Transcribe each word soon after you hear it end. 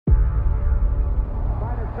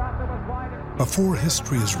Before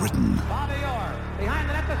history is written,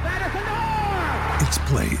 it's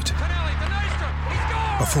played.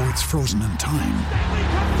 Before it's frozen in time,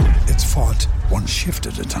 it's fought one shift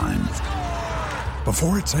at a time.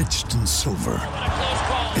 Before it's etched in silver,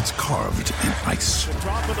 it's carved in ice.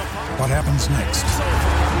 What happens next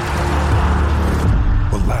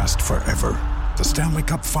will last forever. The Stanley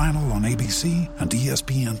Cup Final on ABC and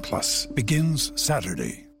ESPN Plus begins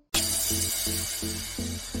Saturday.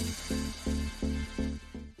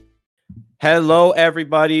 Hello,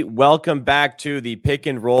 everybody. Welcome back to the Pick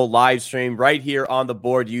and Roll live stream right here on the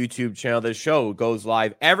Board YouTube channel. The show goes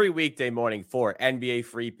live every weekday morning for NBA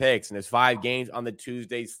free picks, and there's 5 games on the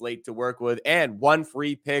Tuesday slate to work with and 1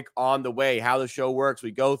 free pick on the way. How the show works, we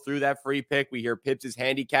go through that free pick, we hear Pips'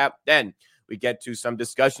 handicap, then we get to some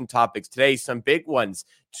discussion topics. Today, some big ones.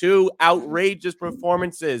 2 outrageous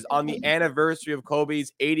performances on the anniversary of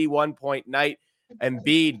Kobe's 81-point night.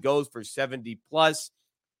 Embiid goes for 70+.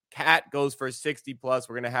 Cat goes for 60+. We're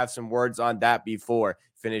going to have some words on that before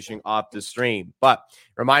finishing off the stream. But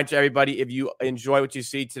remind to everybody, if you enjoy what you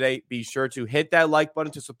see today, be sure to hit that like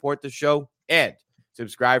button to support the show and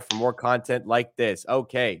subscribe for more content like this.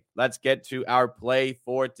 Okay, let's get to our play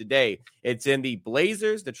for today. It's in the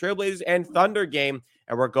Blazers, the Trailblazers, and Thunder game,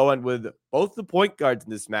 and we're going with both the point guards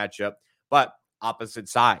in this matchup, but opposite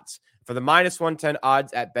sides. For the minus 110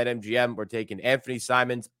 odds at BetMGM, we're taking Anthony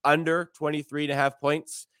Simons under 23.5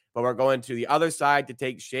 points. But we're going to the other side to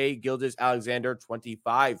take Shai Gilgeous-Alexander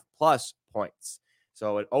 25+ points.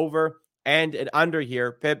 So an over and an under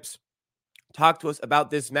here. Pips, talk to us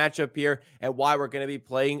about this matchup here and why we're going to be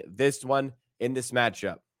playing this one in this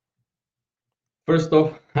matchup. First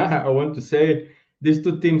off, I want to say these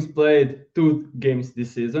 2 teams played 2 games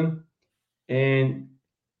this season, and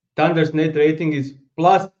Thunder's net rating is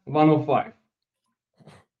plus 105.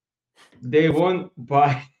 They won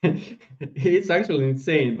by, it's actually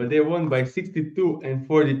insane, but they won by 62 and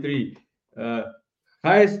 43.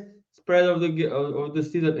 Highest spread of the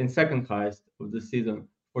season and second highest of the season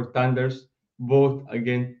for Thunders, both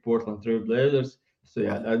against Portland Trail Blazers. So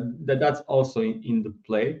yeah, that's also in the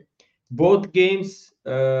play. Both games,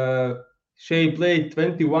 Shai played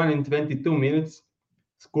 21 and 22 minutes,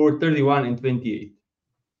 scored 31 and 28.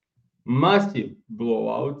 Massive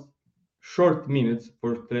blowouts. Short minutes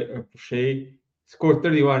for Shai, scored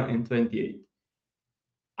 31 and 28.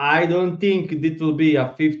 I don't think it will be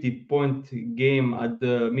a 50-point game at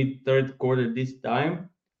the mid-third quarter this time.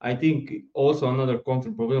 I think also another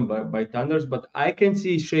counter problem by Thunders, but I can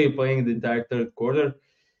see Shai playing the entire third quarter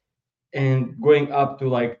and going up to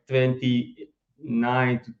like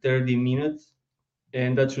 29 to 30 minutes,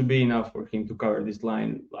 and that should be enough for him to cover this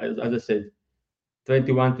line. As I said,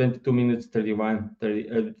 21, 22 minutes, 31,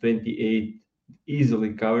 28,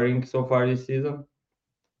 easily covering so far this season.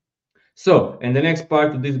 So, and the next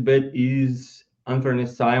part of this bet is Anthony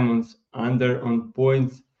Simons under on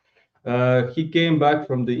points. He came back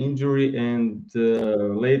from the injury and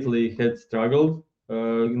lately had struggled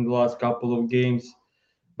in the last couple of games.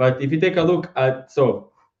 But if you take a look at,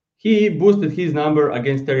 so he boosted his number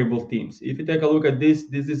against terrible teams. If you take a look at this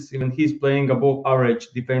is when he's playing above average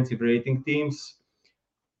defensive rating teams.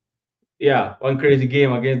 Yeah, one crazy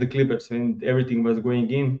game against the Clippers when everything was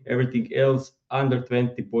going in, everything else under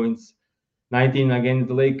 20 points. 19 against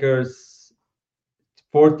the Lakers,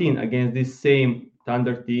 14 against this same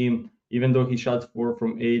Thunder team, even though he shot 4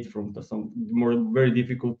 from 8 from some more very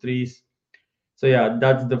difficult threes. So yeah,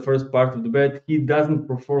 that's the first part of the bet. He doesn't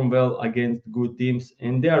perform well against good teams,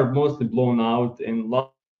 and they are mostly blown out. And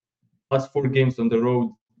last 4 games on the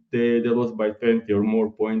road, they lost by 20 or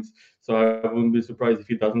more points. So I wouldn't be surprised if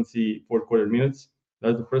he doesn't see 4 quarter minutes.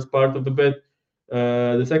 That's the first part of the bet.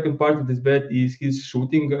 The second part of this bet is his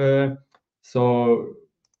shooting. So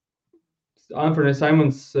Anthony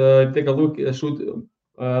Simons, take a look, shoot.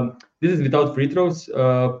 This is without free throws,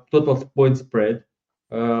 total point spread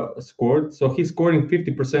scored. So he's scoring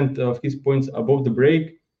 50% of his points above the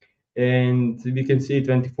break. And we can see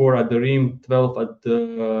 24 at the rim, 12 at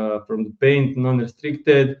from the paint,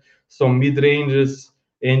 non-restricted, some mid-ranges,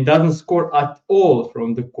 and doesn't score at all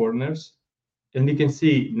from the corners. And we can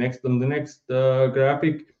see on the next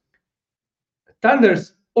graphic,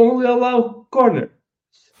 Thunders only allow corners,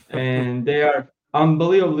 and they are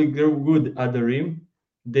unbelievably good at the rim.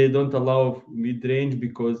 They don't allow mid-range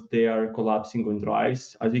because they are collapsing on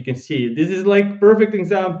drives. As you can see, this is like perfect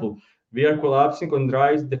example. We are collapsing on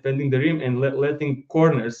drives, defending the rim, and letting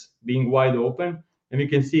corners being wide open. And we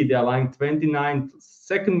can see they are lying 29,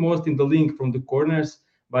 second most in the league from the corners,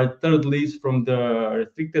 but third least from the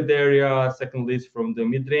restricted area, second least from the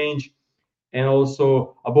mid-range, and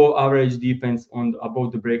also above average defense on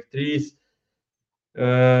above the break threes.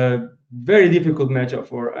 Very difficult matchup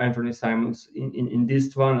for Anthony Simons in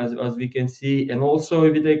this one, as we can see. And also,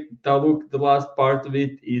 if you take a look, the last part of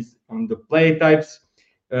it is on the play types.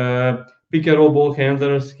 Pick and roll ball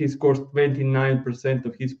handlers. He scores 29%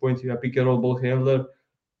 of his points with a pick and roll ball handler.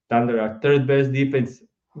 Thunder are third best defense.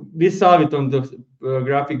 We saw it on the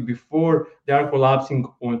graphic before. They are collapsing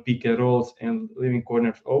on pick and rolls and leaving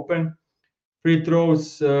corners open. Free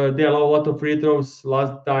throws, they allow a lot of free throws.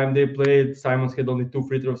 Last time they played, Simons had only 2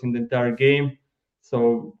 free throws in the entire game.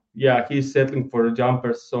 So yeah, he's settling for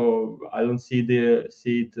jumpers. So I don't see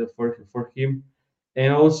it for him.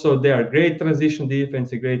 And also, they are great transition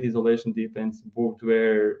defense, a great isolation defense, both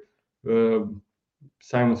where uh,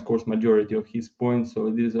 Simon scores majority of his points. So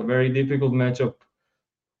this is a very difficult matchup,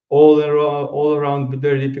 all around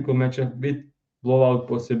very difficult matchup with blowout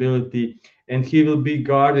possibility. And he will be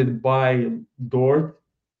guarded by Dort,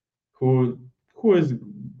 who is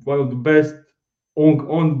one of the best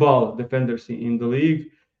on ball defenders in the league.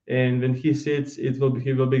 And when he sits, he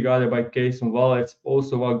will be guarded by Cason Wallace,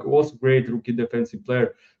 also great rookie defensive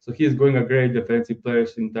player. So he's going a great defensive player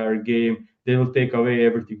this entire game. They will take away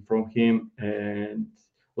everything from him. And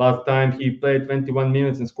last time he played 21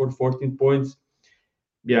 minutes and scored 14 points.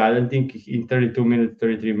 Yeah, I don't think in 32 minutes,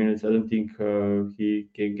 33 minutes, I don't think he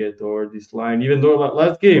can get over this line. Even though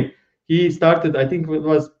last game he started, I think it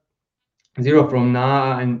was 0 from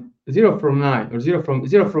 9 or 0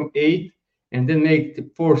 from 8, and then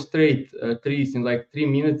make 4 straight threes in like 3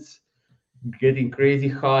 minutes, getting crazy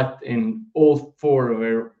hot, and all 4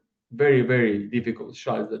 were very, very difficult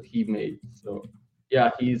shots that he made. So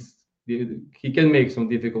yeah, he can make some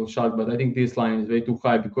difficult shots, but I think this line is way too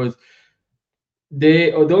high because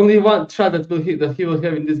the only one shot that he will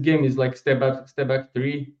have in this game is like step back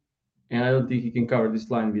three, and I don't think he can cover this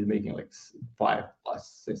line with making like 5+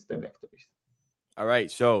 step back threes. All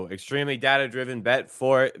right, so extremely data-driven bet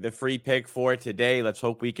for the free pick for today. Let's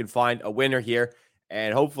hope we can find a winner here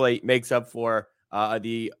and hopefully makes up for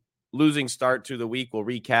the losing start to the week. We'll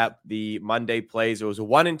recap the Monday plays. It was a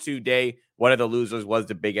 1-2 day. One of the losers was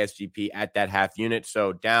the big SGP at that half unit,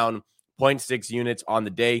 so down 0.6 units on the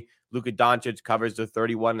day. Luka Doncic covers the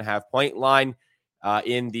 31.5-point line.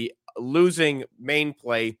 In the losing main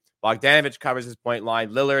play, Bogdanovic covers his point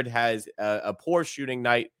line. Lillard has a poor shooting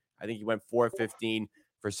night. I think he went 4-15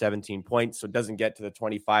 for 17 points, so it doesn't get to the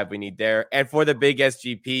 25 we need there. And for the big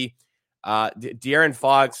SGP, De'Aaron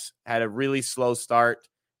Fox had a really slow start,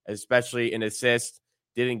 especially in assists.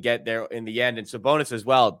 Didn't get there in the end, and Sabonis as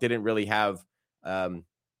well didn't really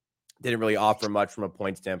offer much from a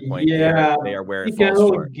point standpoint. Yeah, They are where it pick and falls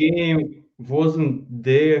roll short. game wasn't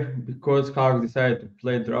there because Hawks decided to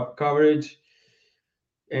play drop coverage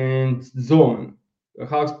and zone.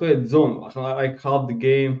 Hawks played zone like half the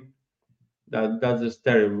game. That's just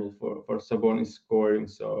terrible for Sabonis scoring.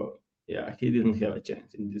 So yeah, he didn't have a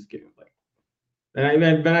chance in this game. Like, and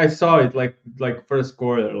when I saw it, like first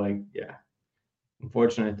quarter, like yeah,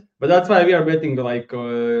 unfortunate. But that's why we are betting like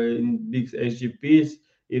in big SGPs.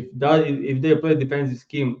 If they play defensive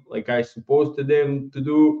scheme like I supposed to them to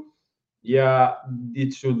do, yeah,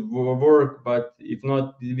 it should work. But if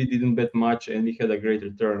not, we didn't bet much and we had a great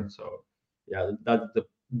return. So yeah, that's the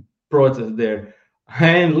process there.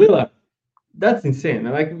 And Lillard, that's insane.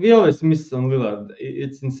 Like we always miss on Lillard.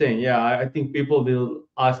 It's insane. Yeah, I think people will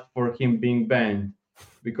ask for him being banned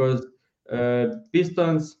because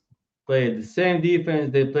Pistons played the same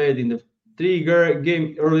defense they played in the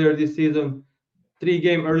game earlier this season. 3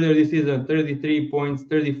 game earlier this season, 33 points,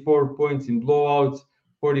 34 points in blowouts,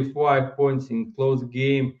 45 points in close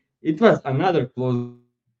game. It was another close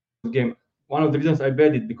game. One of the reasons I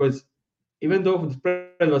bet it because even though the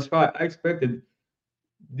spread was high, I expected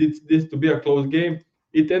this to be a close game.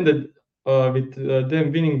 It ended with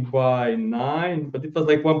them winning by 9, but it was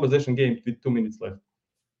like one possession game with 2 minutes left.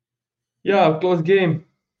 Yeah, close game.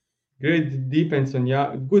 Great defense on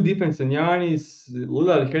good defense on Giannis.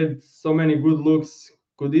 Lillard had so many good looks,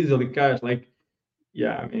 could easily catch. Like,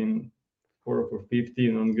 yeah, I mean, 4 for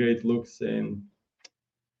 15 on great looks, and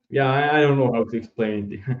yeah, I don't know how to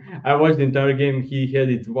explain it. I watched the entire game. He had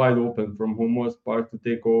it wide open from most part to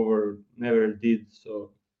take over. Never did. So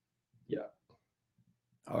yeah.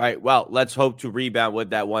 All right. Well, let's hope to rebound with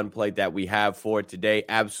that one play that we have for today.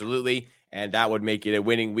 Absolutely. And that would make it a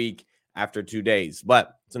winning week after 2 days.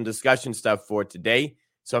 But some discussion stuff for today,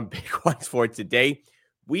 some big ones for today.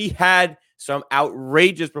 We had some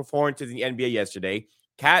outrageous performances in the NBA yesterday.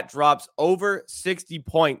 Cat drops over 60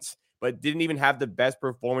 points, but didn't even have the best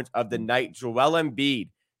performance of the night. Joel Embiid,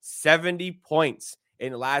 70 points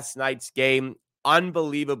in last night's game.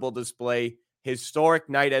 Unbelievable display historic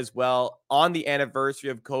night as well on the anniversary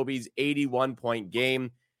of Kobe's 81-point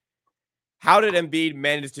game. How did Embiid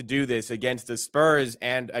manage to do this against the Spurs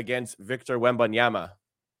and against Victor Wembanyama?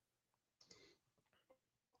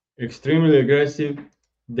 Extremely aggressive.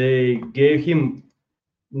 They gave him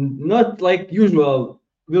not like usual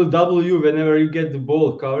will W whenever you get the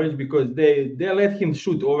ball coverage, because they let him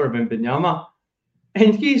shoot over Wembanyama,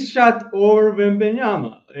 and he shot over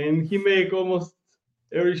Wembanyama, and he make almost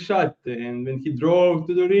every shot. And when he drove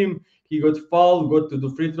to the rim, he got fouled, got to the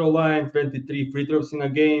free throw line, 23 free throws in a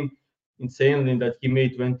game. Insanely that he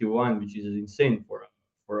made 21, which is insane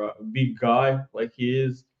for a big guy like he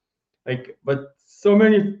is. Like, but so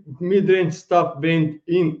many mid-range stuff went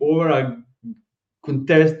in over a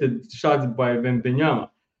contested shots by Wembanyama.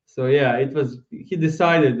 So yeah, it was. He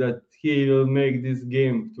decided that he will make this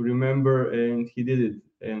game to remember, and he did it.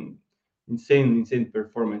 And insane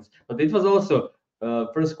performance. But it was also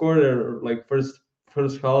first quarter, like first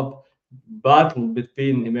half battle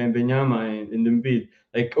between Wembanyama and Embiid.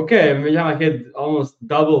 Like, okay, Wembanyama had almost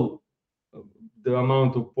double the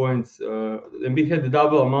amount of points. Embiid had the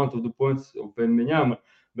double amount of the points of Wembanyama.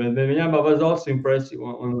 But Wembanyama was also impressive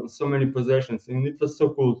on so many possessions, and it was so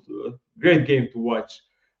cool. Great game to watch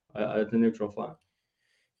at the neutral fan.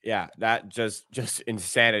 Yeah, that just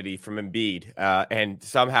insanity from Embiid. And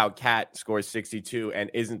somehow Cat scores 62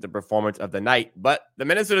 and isn't the performance of the night. But the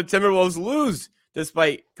Minnesota Timberwolves lose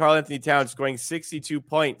despite Karl-Anthony Towns scoring 62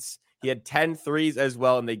 points. He had 10 threes as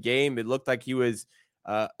well in the game. It looked like he was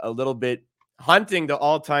a little bit hunting the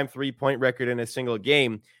all-time three-point record in a single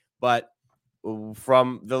game. But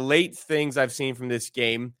from the late things I've seen from this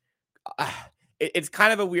game, it's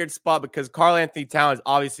kind of a weird spot because Karl-Anthony Towns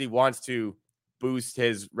obviously wants to boost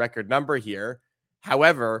his record number here.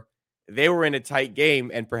 However, they were in a tight game,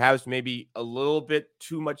 and perhaps maybe a little bit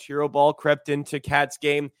too much hero ball crept into Cat's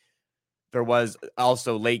game. There was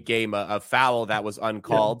also late game a foul that was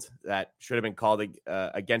uncalled that should have been called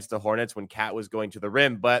against the Hornets when Cat was going to the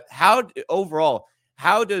rim. But how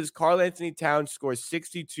does Karl-Anthony Towns score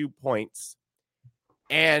 62 points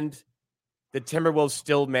and the Timberwolves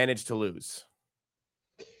still manage to lose?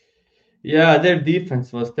 Yeah, their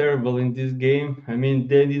defense was terrible in this game. I mean,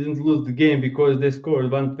 they didn't lose the game because they scored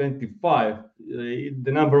 125.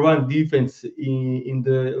 The number one defense in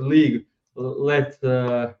the league let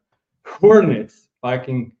Hornets,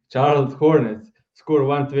 fucking Charlotte Hornets, score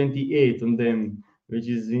 128 on them, which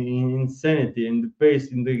is insanity. And the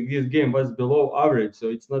pace in this game was below average, so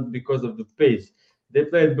it's not because of the pace. They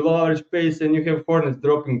played below average pace, and you have Hornets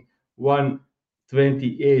dropping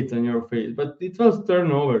 128 on your face. But it was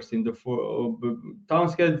turnovers in the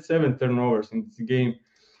Towns had 7 turnovers in this game.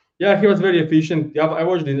 Yeah, he was very efficient. Yeah, I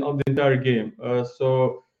watched the entire game.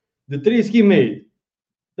 So the threes he made,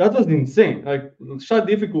 that was insane. Like, shot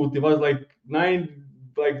difficulty was like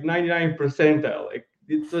 99 percentile. Like,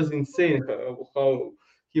 it was insane how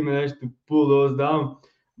he managed to pull those down.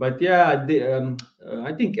 But yeah,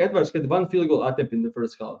 I think Edwards had 1 field goal attempt in the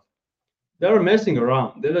first half. They were messing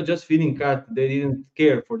around. They were just feeding Cat. They didn't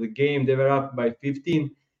care for the game. They were up by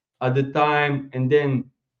 15 at the time, and then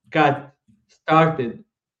Cat started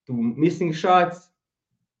to missing shots.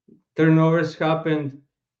 Turnovers happened,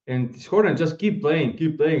 and Hornets just keep playing.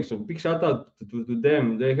 So big shout out to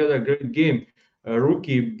them. They had a great game.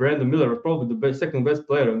 Rookie Brandon Miller was probably the second best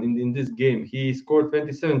player in this game. He scored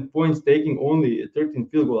 27 points, taking only 13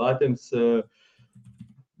 field goal attempts.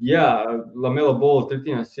 LaMelo Ball,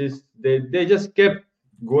 13 assists. They just kept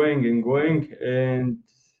going, and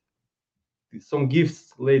some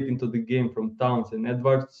gifts late into the game from Towns and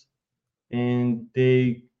Edwards, and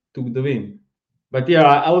they took the win. But yeah,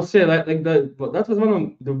 I would say that was one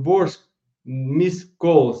of the worst missed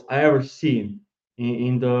calls I ever seen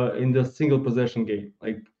in the single possession game.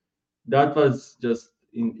 Like, that was just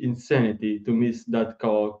insanity to miss that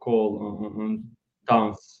call on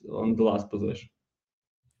Towns on the last possession.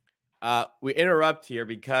 We interrupt here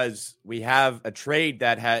because we have a trade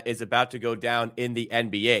that is about to go down in the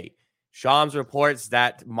NBA. Shams reports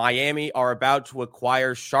that Miami are about to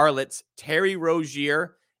acquire Charlotte's Terry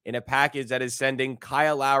Rozier in a package that is sending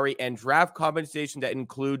Kyle Lowry and draft compensation that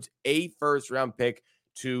includes a first-round pick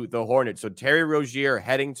to the Hornets. So Terry Rozier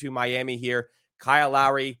heading to Miami here. Kyle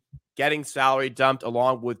Lowry getting salary dumped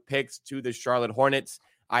along with picks to the Charlotte Hornets.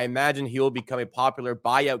 I imagine he will become a popular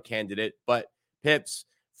buyout candidate. But Pips,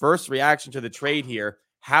 first reaction to the trade here.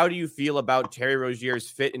 How do you feel about Terry Rozier's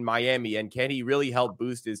fit in Miami, and can he really help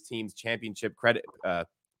boost his team's championship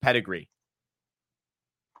pedigree?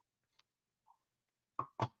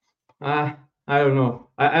 I don't know.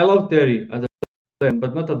 I love Terry as a player,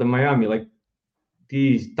 but not at the Miami. Like,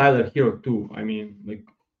 he's Tyler Hero too. I mean, like,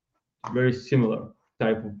 very similar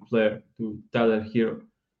type of player to Tyler Hero.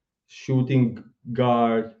 Shooting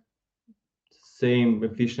guard, same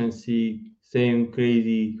efficiency, same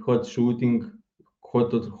crazy hot shooting,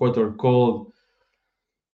 hot or cold.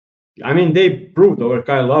 I mean, they proved over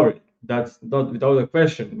Kyle Lowry. That's not without a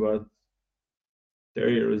question, but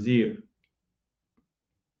Terry Rozier.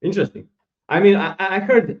 Interesting. I mean, I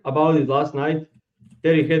heard about it last night.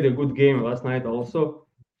 Terry had a good game last night also,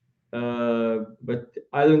 but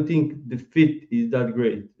I don't think the fit is that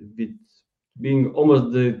great. With being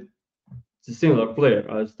almost the similar player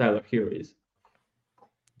as Tyler Hero is.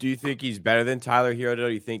 Do you think he's better than Tyler Hero? Do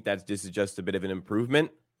you think that this is just a bit of an improvement?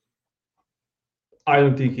 I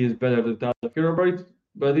don't think he's better than Tyler Hero,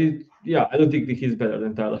 but I don't think that he's better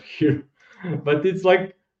than Tyler Hero. But it's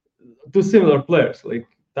like two similar players. Like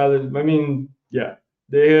Tyler, I mean, yeah,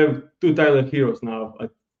 they have two Tyler Heroes now at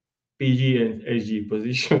PG and SG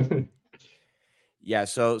position. Yeah,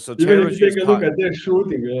 so Even Terry if you Rozier's take a look at their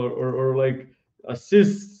shooting or like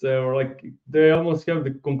assists or like they almost have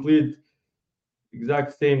the complete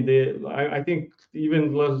exact same. I think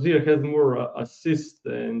even Rozier has more assists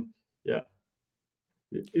and yeah,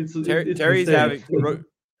 it's Terry's insane.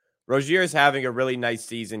 Rozier is having a really nice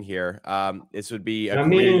season here. This would be a I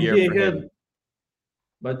career mean, year he for had, him.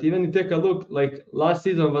 but even you take a look, like last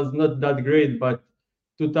season was not that great, but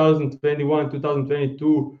 2021,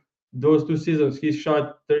 2022, those two seasons, he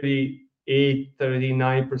shot 38,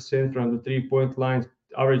 39% from the 3-point line,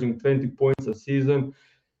 averaging 20 points a season.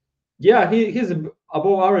 Yeah, he's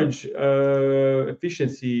above average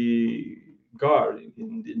efficiency guard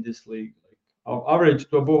in this league. Like average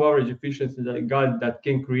to above average efficiency, that guy that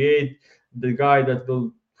can create, the guy that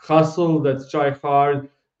will hustle, that try hard,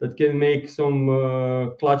 that can make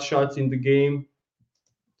some clutch shots in the game.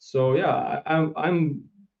 So yeah,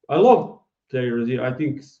 I love Terry Rozier. I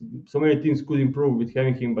think so many things could improve with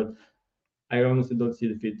having him, but I honestly don't see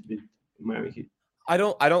the fit with Miami Heat. I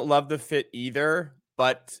don't love the fit either,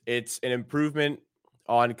 but it's an improvement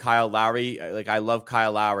on Kyle Lowry. Like I love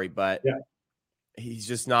Kyle Lowry, but Yeah. he's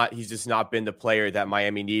just not been the player that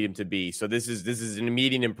Miami need him to be. So this is an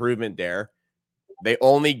immediate improvement there. They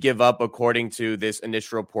only give up, according to this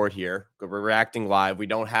initial report here. We're reacting live. We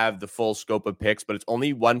don't have the full scope of picks, but it's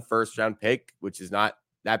only one first-round pick, which is not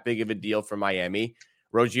that big of a deal for Miami.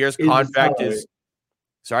 Rozier's contract is...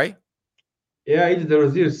 Sorry? Yeah, it's the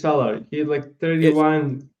Rozier's salary. He's like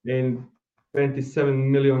 31 It's, and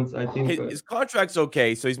 27 millions, I think. His contract's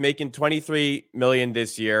okay. So he's making 23 million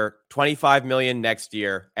this year, 25 million next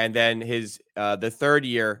year, and then his the third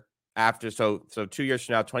year after, so 2 years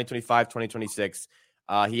from now, 2025, 2026,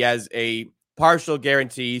 he has a partial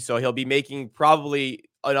guarantee, so he'll be making probably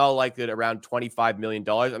in all likelihood around $25 million.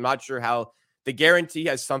 I'm not sure how the guarantee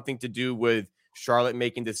has something to do with Charlotte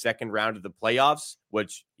making the second round of the playoffs,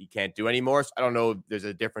 which he can't do anymore. So I don't know if there's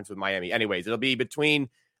a difference with Miami. Anyways, it'll be between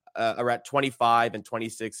around 25 and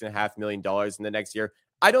 $26.5 million in the next year.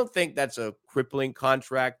 I don't think that's a crippling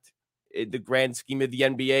contract in the grand scheme of the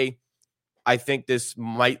NBA. I think this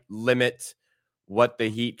might limit what the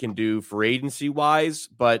Heat can do for agency wise,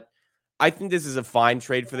 but I think this is a fine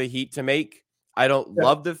trade for the Heat to make. I don't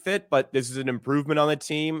love the fit, but this is an improvement on the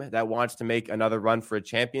team that wants to make another run for a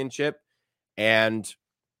championship. And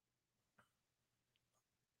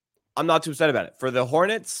I'm not too upset about it. For the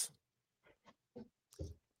Hornets,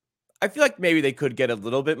 I feel like maybe they could get a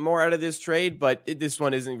little bit more out of this trade, but this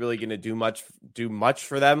one isn't really going to do much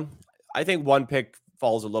for them. I think one pick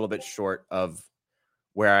falls a little bit short of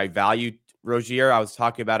where I value Rozier. I was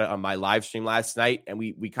talking about it on my live stream last night, and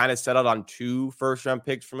we kind of settled on 2 first-round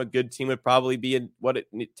picks from a good team would probably be what it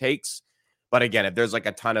takes. But again, if there's like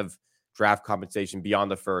a ton of draft compensation beyond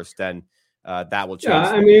the first, then that will change. Yeah,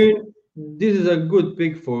 I mean, this is a good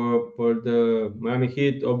pick for the Miami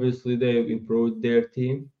Heat. Obviously, they've improved their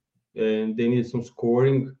team, and they need some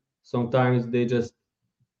scoring. Sometimes they just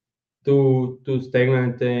too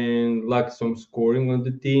stagnant and lack some scoring on the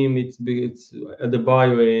team. It's at the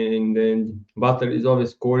bio, and then Butler is always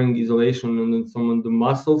scoring isolation on some of the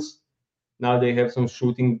muscles. Now they have some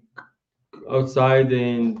shooting outside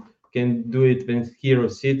and can do it when Hero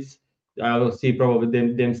sits. I will see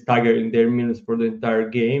probably them staggering their minutes for the entire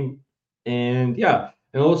game. And yeah,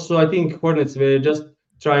 and also I think Hornets were just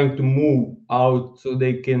trying to move out so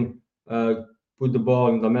they can put the ball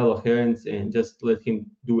in LaMelo hands and just let him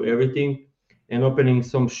do everything, and opening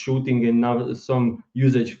some shooting and now some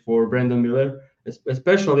usage for Brandon Miller,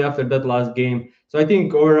 especially after that last game. So I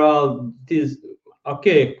think overall this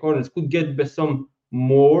okay, Hornets could get some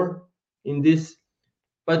more in this,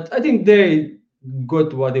 but I think they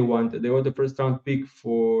got what they wanted. They got the first round pick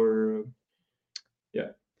for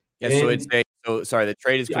Yeah, so it's So sorry, the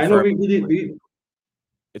trade is I know confirmed. we did.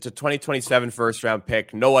 It's a 2027 first round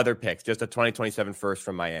pick. No other picks, just a 2027 first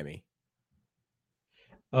from Miami.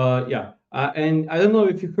 Yeah, and I don't know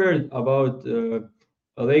if you heard about a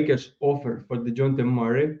Lakers offer for DeJounte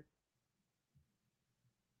Murray.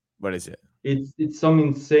 What is it? It's some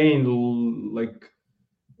insane like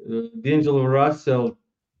D'Angelo Russell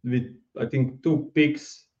with I think 2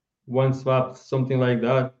 picks, 1 swap, something like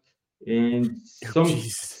that. And Oh,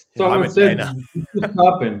 jeez. someone I said know. it could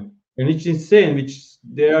happen, and it's insane. Which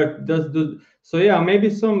they are does do. So yeah, maybe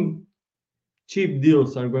some cheap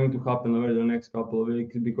deals are going to happen over the next couple of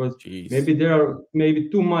weeks because Jeez. maybe there are maybe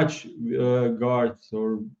too much guards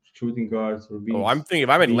or shooting guards or Oh, bigs I'm thinking if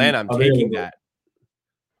I'm being Atlanta, I'm taking available. that.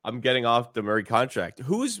 I'm getting off the Murray contract.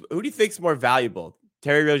 Who do you think's more valuable,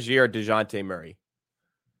 Terry Rozier or DeJounte Murray?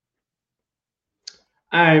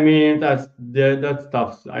 I mean, that's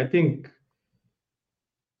tough. I think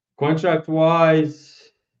contract wise,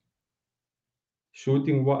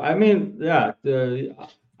 shooting. I mean, yeah,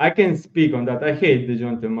 I can speak on that. I hate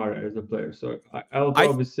DeJounte Murray as a player, so I'll I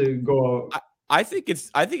probably say go. I think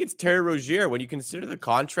it's Terry Rozier when you consider the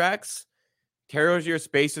contracts. Terry Rozier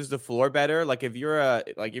spaces the floor better. Like if you're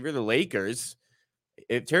the Lakers,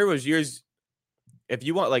 if Terry Rozier's if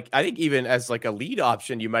you want, like, I think even as like a lead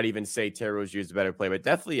option, you might even say Terry Rozier is a better player, but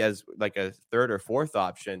definitely as like a third or fourth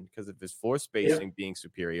option because of his floor spacing being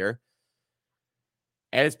superior,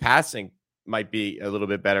 and his passing might be a little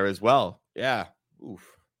bit better as well. Yeah,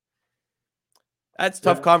 oof, that's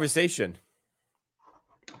tough conversation.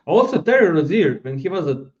 Also, Terry Rozier, when he was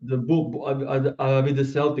with the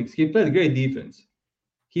Celtics, he played great defense.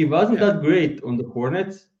 He wasn't that great on the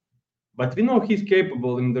Hornets, but we know he's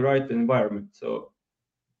capable in the right environment. So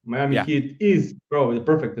Miami Heat is probably the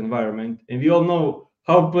perfect environment, and we all know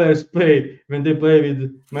how players play when they play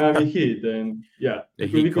with Miami Heat. And yeah,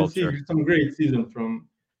 we could see some great season from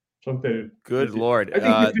Terry. Good Lord.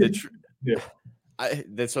 I think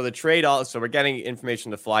so the trade also, we're getting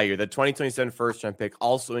information to fly here. The 2027 first round pick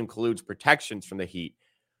also includes protections from the Heat.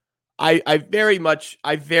 I very much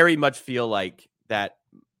feel like that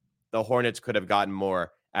the Hornets could have gotten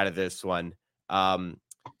more out of this one.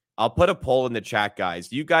 I'll put a poll in the chat,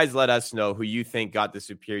 guys. You guys let us know who you think got the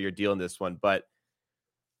superior deal in this one. But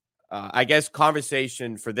I guess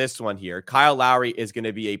conversation for this one here, Kyle Lowry is going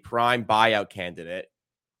to be a prime buyout candidate.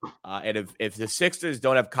 And if the Sixers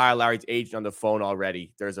don't have Kyle Lowry's agent on the phone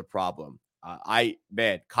already, there's a problem.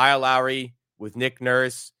 Kyle Lowry with Nick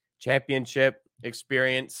Nurse, championship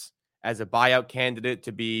experience as a buyout candidate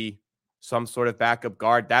to be some sort of backup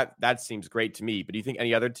guard, that seems great to me. But do you think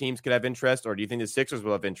any other teams could have interest, or do you think the Sixers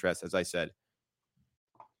will have interest, as I said?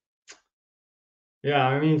 Yeah,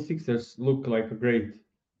 I mean, Sixers look like a great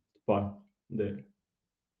spot there.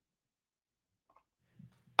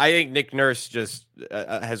 I think Nick Nurse just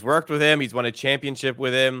has worked with him. He's won a championship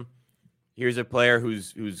with him. Here's a player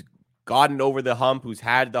who's gotten over the hump, who's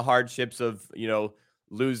had the hardships of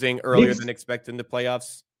losing earlier than expected in the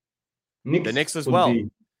playoffs. The Knicks as well.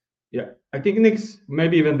 I think Knicks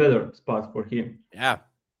maybe even better spot for him. Yeah,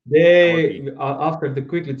 they after the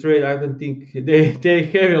quickly trade, I don't think they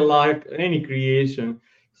have like any creation.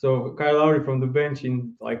 So Kyle Lowry from the bench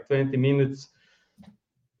in like 20 minutes.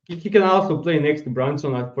 He can also play next to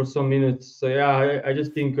Brunson for some minutes. So yeah, I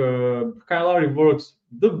just think Kyle Lowry works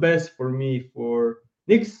the best for me for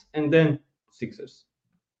Knicks and then Sixers.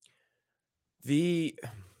 The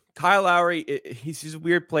Kyle Lowry, he's a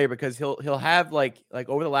weird player because he'll have like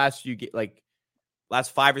over the last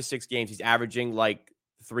last 5 or 6 games, he's averaging like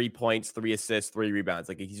 3 points, 3 assists, 3 rebounds.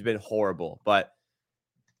 Like he's been horrible, but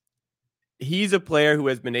he's a player who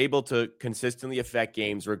has been able to consistently affect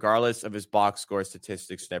games regardless of his box score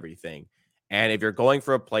statistics and everything. And if you're going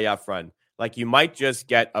for a playoff run, like you might just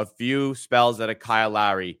get a few spells out of Kyle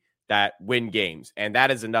Lowry that win games. And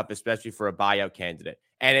that is enough, especially for a buyout candidate.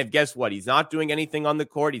 And if guess what? He's not doing anything on the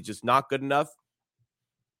court. He's just not good enough.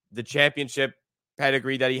 The championship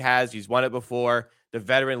pedigree that he has, he's won it before. The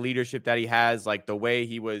veteran leadership that he has, like the way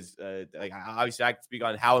he was, obviously I can speak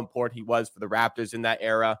on how important he was for the Raptors in that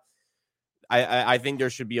era. I think there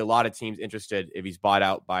should be a lot of teams interested if he's bought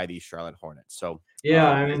out by the Charlotte Hornets. So yeah,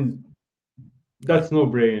 I mean, that's no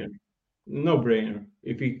brainer. No brainer.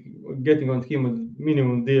 If he getting on him a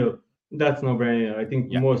minimum deal, that's no brainer. I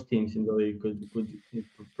think most teams in the league could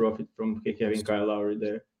profit from having Kyle Lowry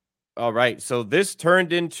there. All right. So this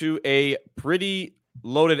turned into a pretty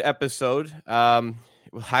loaded episode. Well,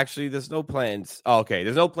 actually, there's no plans. Oh, okay.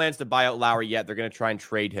 There's no plans to buy out Lowry yet. They're going to try and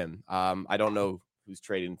trade him. I don't know who's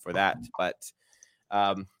trading for that, but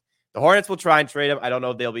The Hornets will try and trade him. I don't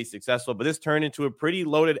know if they'll be successful, but this turned into a pretty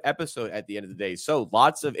loaded episode at the end of the day. So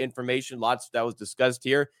lots of information, lots that was discussed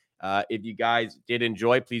here. If you guys did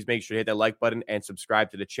enjoy, please make sure to hit that like button and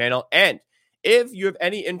subscribe to the channel. And if you have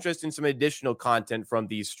any interest in some additional content from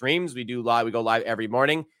these streams, we go live every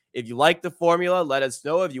morning. If you like the formula, let us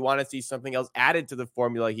know. If you want to see something else added to the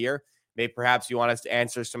formula here, maybe perhaps you want us to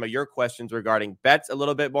answer some of your questions regarding bets a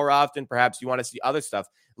little bit more often. Perhaps you want to see other stuff.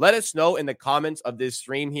 Let us know in the comments of this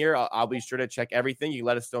stream here. I'll be sure to check everything. You can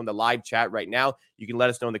let us know in the live chat right now. You can let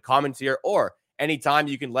us know in the comments here, or anytime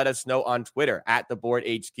you can let us know on Twitter at the Board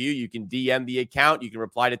HQ. You can DM the account. You can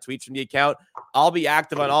reply to tweets from the account. I'll be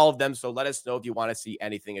active on all of them. So let us know if you want to see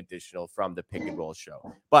anything additional from the Pick and Roll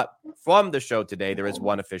show. But from the show today, there is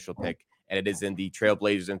one official pick, and it is in the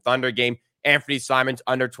Trailblazers and Thunder game. Anthony Simons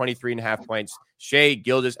under 23.5 points. Shai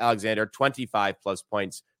Gilgeous-Alexander 25+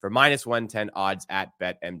 points for -110 odds at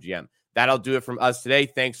BetMGM. That'll do it from us today.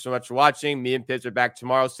 Thanks so much for watching. Me and Pips are back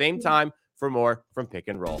tomorrow, same time, for more from Pick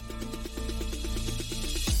and Roll.